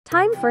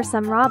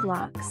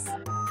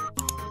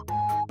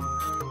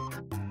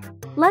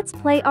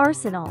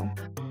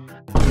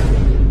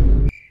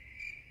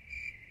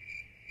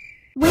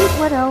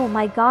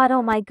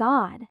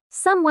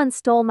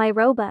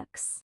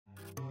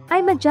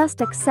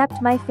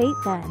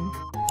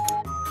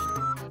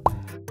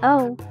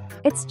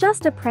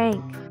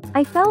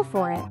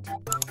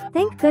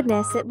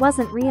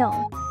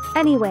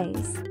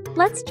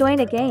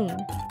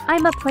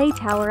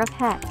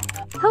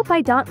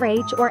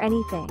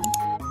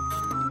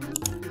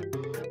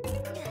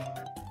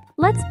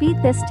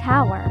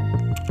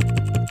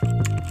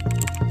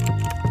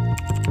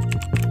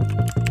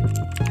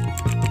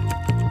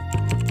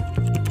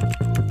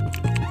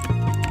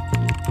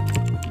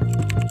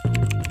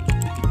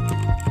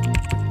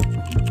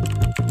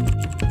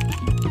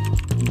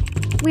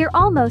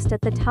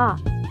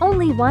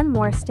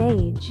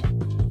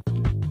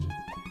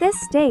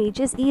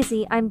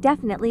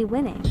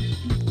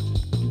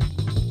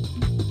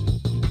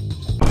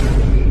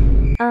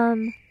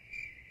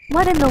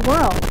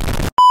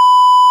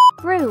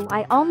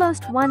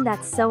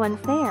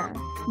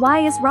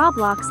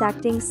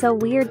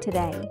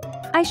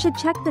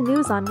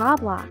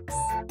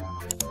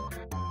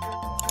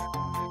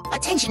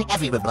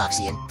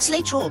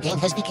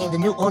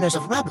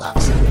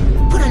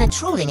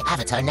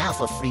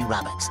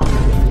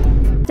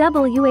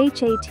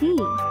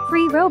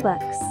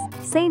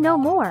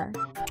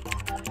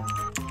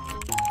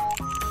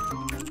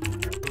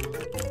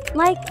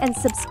Like and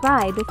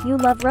subscribe if you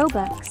love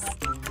Robux.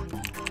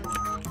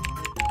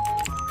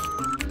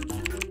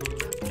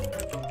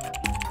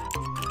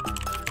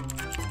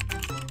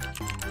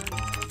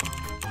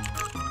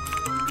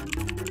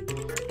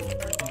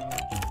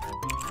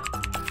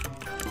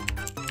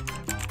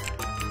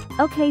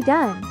 Okay,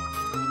 done.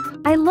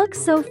 I look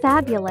so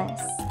fabulous.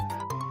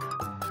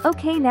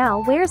 Okay,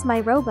 now where's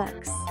my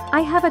Robux? I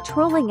have a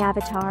trolling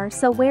avatar,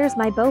 so where's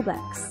my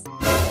Bobux?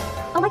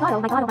 Oh my god, oh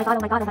my god, oh my god,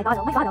 oh my god, oh my god,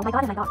 oh my god, oh my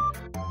god, oh my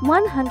god.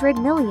 100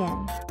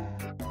 million.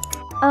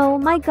 Oh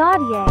my god,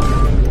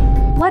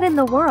 yay. What in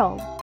the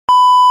world?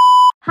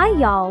 Hi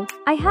y'all,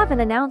 I have an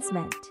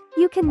announcement.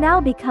 You can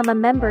now become a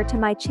member to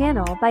my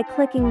channel by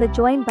clicking the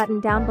join button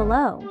down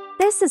below.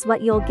 This is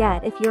what you'll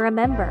get if you're a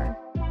member.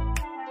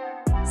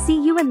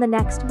 See you in the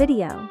next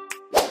video.